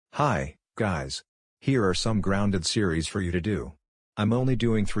Hi, guys. Here are some grounded series for you to do. I'm only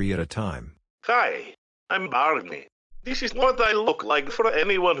doing 3 at a time. Hi, I'm Barney. This is what I look like for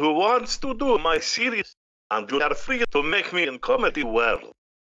anyone who wants to do my series, and you are free to make me in comedy world.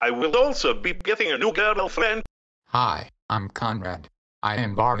 I will also be getting a new girlfriend. Hi, I'm Conrad. I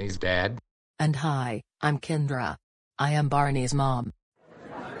am Barney's dad. And hi, I'm Kendra. I am Barney's mom.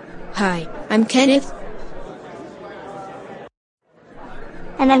 Hi, I'm Kenneth.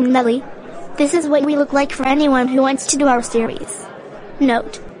 And I'm Nelly. This is what we look like for anyone who wants to do our series.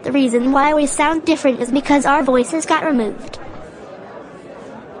 Note, the reason why we sound different is because our voices got removed.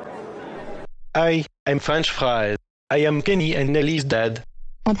 Hi, I'm French fries. I am Kenny and Nelly's dad.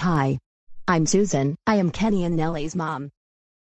 And hi, I'm Susan. I am Kenny and Nelly's mom.